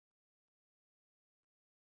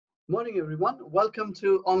Morning, everyone. Welcome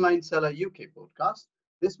to Online Seller UK podcast.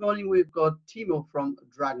 This morning we've got Timo from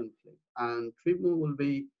Dragonflip, and Timo will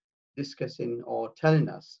be discussing or telling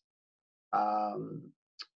us um,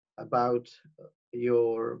 about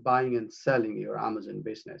your buying and selling your Amazon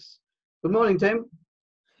business. Good morning, Tim.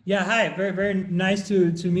 Yeah, hi. Very nice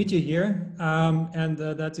to meet you here. And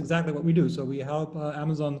that's exactly what we do. So we help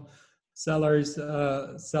Amazon sellers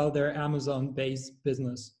sell their Amazon-based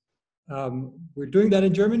business. We're doing that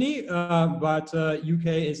in Germany, but UK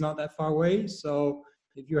is not that far away. So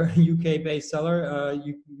if you're a UK-based seller,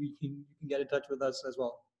 you can get in touch with us as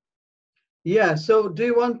well. Yeah. So, do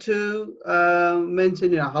you want to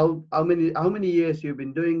mention, how many years you've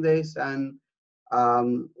been doing this, and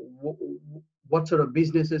what sort of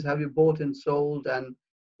businesses have you bought and sold, and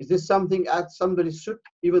is this something that somebody should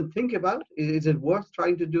even think about? Is it worth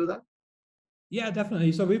trying to do that? Yeah,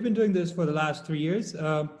 definitely. So we've been doing this for the last 3 years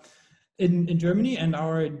in Germany, and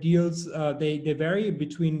our deals they vary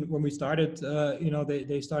between when we started.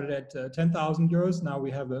 They started at 10,000 euros. Now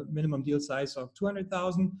we have a minimum deal size of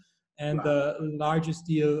 200,000, and Wow. the largest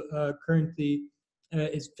deal currently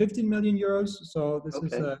is 15 million euros. So this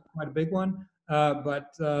is Okay. quite a big one. But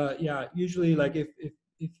yeah, usually like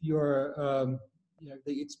if you're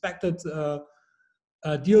the expected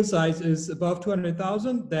deal size is above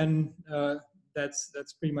 200,000, then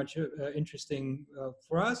that's pretty much interesting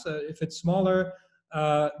for us. If it's smaller,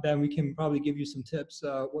 then we can probably give you some tips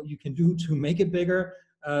what you can do to make it bigger,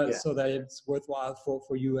 Yeah. so that it's worthwhile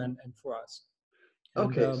for you and for us. And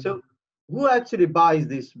Okay. So, who actually buys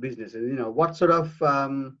these businesses? What sort of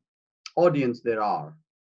audience there are?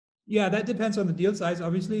 yeah, that depends on the deal size,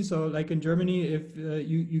 obviously. So, like in Germany, if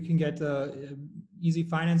you can get easy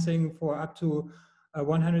financing for up to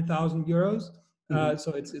 100,000 euros. Hmm.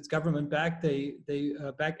 So it's government backed. They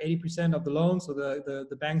back 80% of the loan, so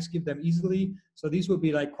the banks give them easily. So these would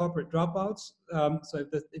be like corporate dropouts. So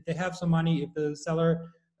if they have some money, if the seller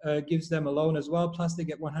gives them a loan as well, plus they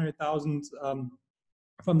get 100,000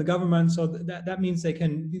 from the government. So that means they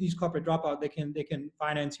can, these corporate dropout, they can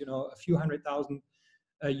finance a few 100,000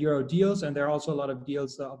 euro deals, and there are also a lot of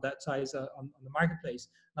deals of that size on the marketplace.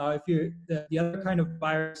 Now, if you the other kind of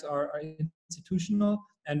buyers are institutional,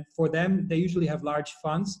 and for them they usually have large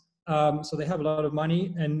funds, so they have a lot of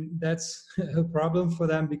money, and that's a problem for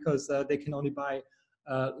them because they can only buy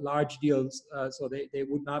large deals. So they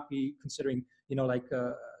would not be considering like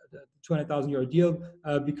the 200,000 euro deal,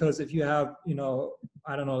 because if you have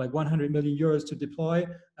I don't know, like 100 million euros to deploy,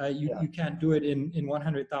 Yeah. you can't do it in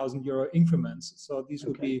 100,000 euro increments. So these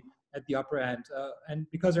would Okay. be at the upper end. And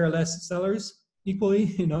because there are less sellers equally,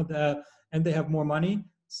 and they have more money,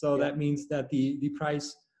 so Yeah. that means that the price,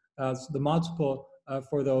 the multiple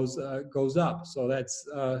for those goes up. So that's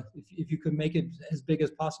if you could make it as big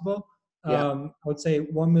as possible. Yeah. I would say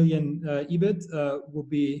 1 million EBIT would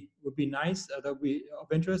be nice. That would be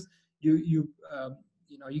of interest. You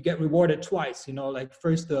get rewarded twice. Like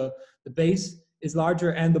first the base is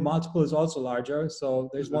larger and the multiple is also larger. So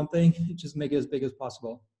there's Hmm. one thing, just make it as big as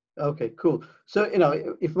possible. Okay. Cool. So,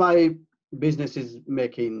 if my business is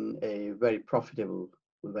making a very profitable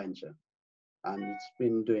venture, and it's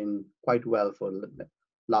been doing quite well for the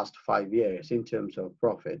last 5 years in terms of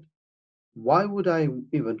profit, why would I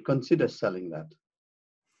even consider selling that?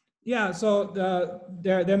 Yeah, so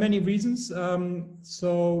there are many reasons.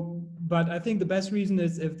 But I think the best reason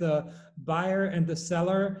is if the buyer and the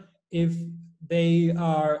seller, if they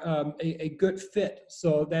are a good fit. So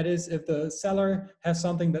that is, if the seller has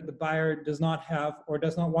something that the buyer does not have or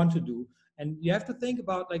does not want to do. And you have to think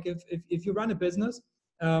about, like, if you run a business,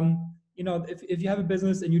 if you have a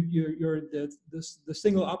business and you're the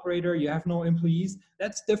single operator, you have no employees,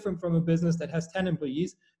 that's different from a business that has 10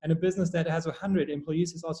 employees. And a business that has 100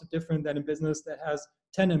 employees is also different than a business that has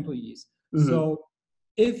 10 employees. Hmm. So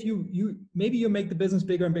if you maybe you make the business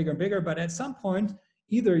bigger and bigger and bigger, but at some point,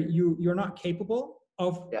 either you're not capable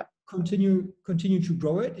of Yeah. continue to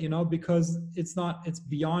grow it, because it's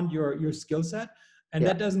beyond your skill set. And Yeah.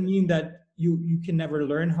 that doesn't mean that you can never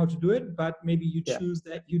learn how to do it, but maybe you Yeah. choose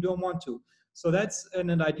that you don't want to. So that's in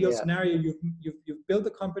an ideal Yeah. scenario. You've built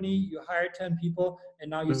a company, you hire 10 people, and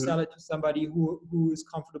now you Hmm. sell it to somebody who is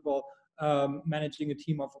comfortable managing a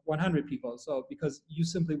team of 100 people. So because you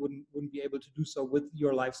simply wouldn't be able to do so with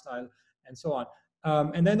your lifestyle and so on.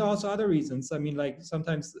 And then there are also other reasons. I mean, like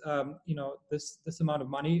sometimes this amount of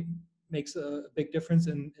money makes a big difference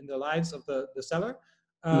in the lives of the seller.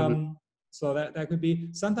 Hmm. So that could be.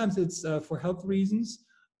 Sometimes it's for health reasons.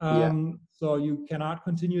 Yeah. So you cannot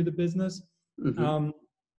continue the business. Hmm. Um,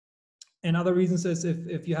 and other reasons is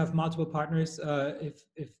if you have multiple partners,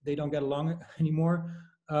 if they don't get along anymore,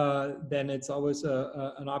 then it's always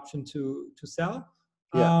an option to sell.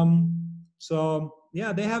 Yeah. So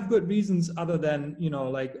yeah, they have good reasons other than,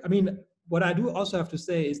 like, I mean, what I do also have to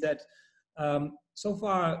say is that so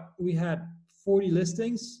far we had 40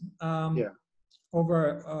 listings Yeah.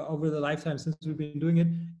 over the lifetime since we've been doing it,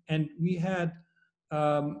 and we had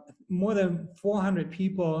more than 400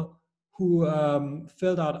 people who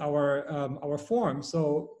filled out our form.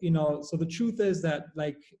 So so the truth is that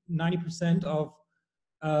like 90% of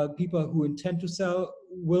people who intend to sell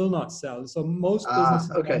will not sell. So most Ah,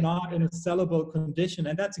 businesses are okay. not in a sellable condition,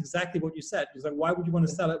 and that's exactly what you said. It's like, why would you want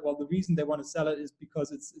to sell it? Well, the reason they want to sell it is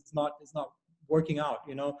because it's not working out,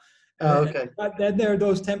 Okay. But then there are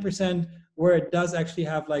those 10% where it does actually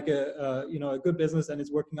have like a good business and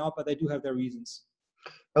it's working out, but they do have their reasons.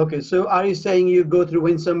 Okay. So are you saying you go through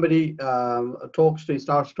when somebody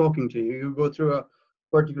starts talking to you, you go through a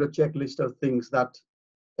particular checklist of things that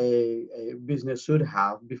a business should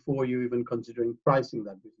have before you even considering pricing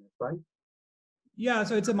that business, right? Yeah,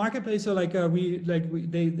 so it's a marketplace. So they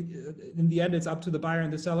in the end it's up to the buyer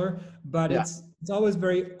and the seller, but Yeah. it's always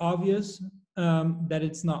very obvious that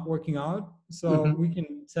it's not working out. So Hmm. we can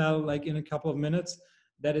tell like in a couple of minutes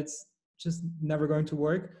that it's just never going to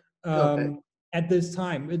work Okay. at this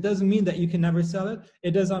time. It doesn't mean that you can never sell it.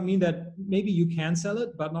 It does not mean that maybe you can sell it,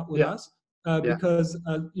 but not with Yeah. us, Yeah. because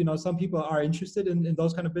some people are interested in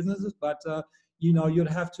those kind of businesses, but you'd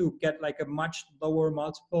have to get like a much lower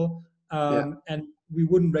multiple, Yeah. and we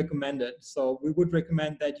wouldn't recommend it. So we would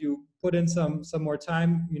recommend that you put in some more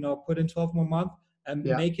time, put in 12 more months and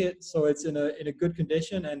Yeah. make it so it's in a good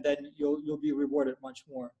condition, and then you'll be rewarded much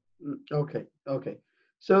more. Okay. Okay.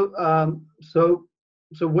 So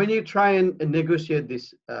so when you try and negotiate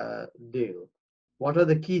this deal, what are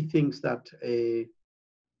the key things that a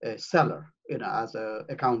seller, as a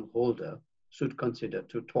account holder, should consider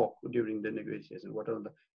to talk during the negotiation? What are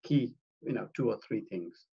the key, two or three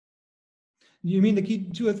things? You mean the key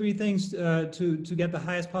two or three things to get the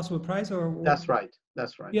highest possible price, or? That's right.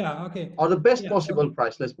 That's right. Yeah, okay. Or the best Yeah, so possible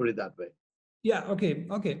price. Let's put it that way. yeah,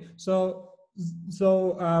 okay. So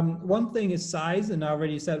one thing is size, and I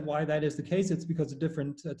already said why that is the case. It's because of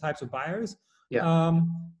different types of buyers. Yeah.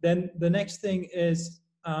 Then the next thing is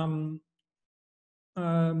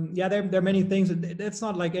yeah, there are many things. It's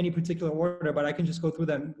not like any particular order, but I can just go through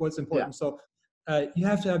them. What's Yeah. important? So you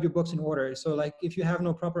have to have your books in order. So like if you have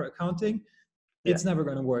no proper accounting, Yeah. it's never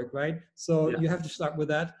going to work, right? So Yeah. you have to start with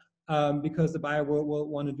that, because the buyer will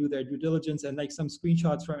want to do their due diligence, and like some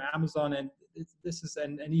screenshots from Amazon, and this is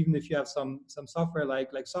and even if you have some software like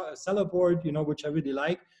seller board, which I really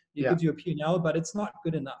like, it Yeah. gives you a P&L, but it's not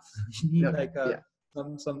good enough. You need Okay. like Yeah.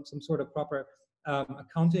 some sort of proper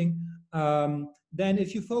accounting. Then if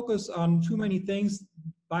you focus on too many things,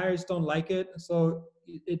 buyers don't like it. So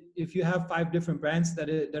if you have 5 different brands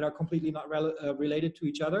that are completely not related to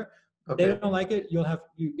each other, they Okay. don't like it.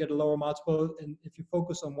 You get a lower multiple. And if you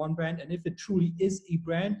focus on one brand, and if it truly is a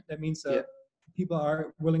brand, that means Yeah. people are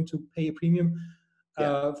willing to pay a premium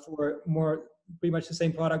Yeah. for more, pretty much the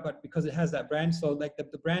same product, but because it has that brand. So like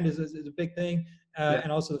the brand is a big thing, Yeah.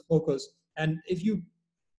 and also the focus. And if you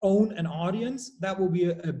own an audience, that will be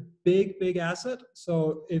a big asset.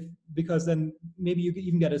 So because then maybe you can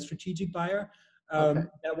even get a strategic buyer Okay.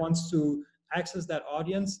 that wants to access that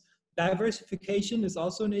audience. Diversification is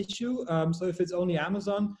also an issue. So if it's only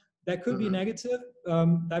Amazon, that could be Hmm. negative.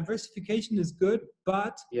 Diversification is good,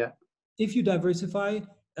 but Yeah. if you diversify,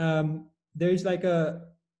 there's like a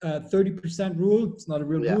 30% rule. It's not a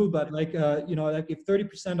real Yeah. rule, but like like if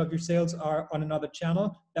 30% of your sales are on another channel,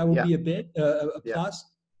 that will Yeah. be a Yeah. plus.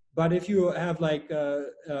 But if you have like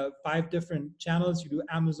 5 different channels, you do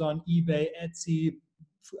Amazon, eBay, Etsy,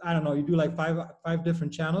 I don't know, you do like five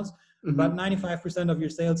different channels, but Hmm. 95% of your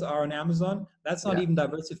sales are on Amazon. That's not Yeah. even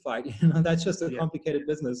diversified. That's just a Yeah. complicated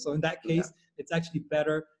business. So in that Yeah. case, it's actually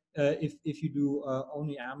better if you do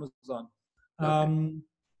only Amazon. Okay.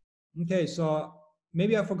 Okay, so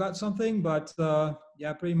maybe I forgot something, but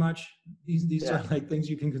yeah, pretty much these are Yeah. like things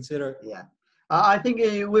you can consider. Yeah. I think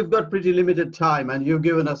we've got pretty limited time, and you've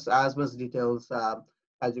given us as much details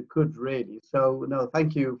as you could, really. So, no,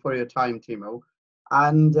 thank you for your time, Timo.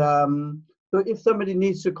 And so, if somebody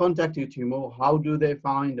needs to contact you, Timo, how do they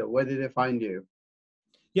find, or where do they find you?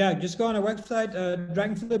 Yeah, just go on our website,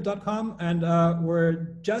 dragonflip.com, and we're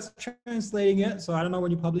just translating it. So I don't know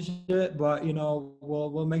when you publish it, but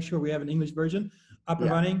we'll make sure we have an English version up and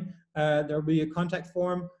Yeah. running. There'll be a contact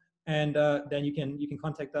form, and then you can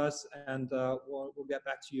contact us, and we'll get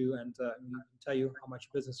back to you, and we can tell you how much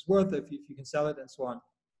business is worth, if you can sell it, and so on.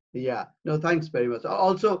 Yeah. No, thanks very much.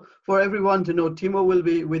 Also, for everyone to know, Timo will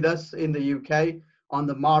be with us in the UK on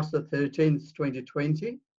the March the 13th,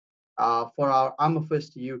 2020, for our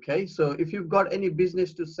Amafest UK. So if you've got any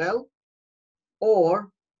business to sell, or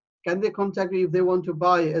can they contact you if they want to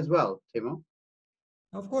buy as well, Timo?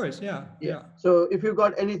 Of course, yeah, Yeah. yeah. So if you've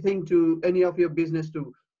got anything to any of your business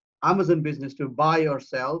to Amazon business to buy or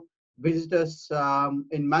sell, visit us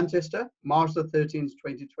in Manchester, March the 13th,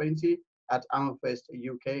 2020 at Amafest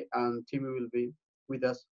UK, and Timo will be with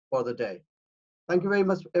us for the day. Thank you very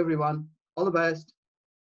much, everyone. All the best.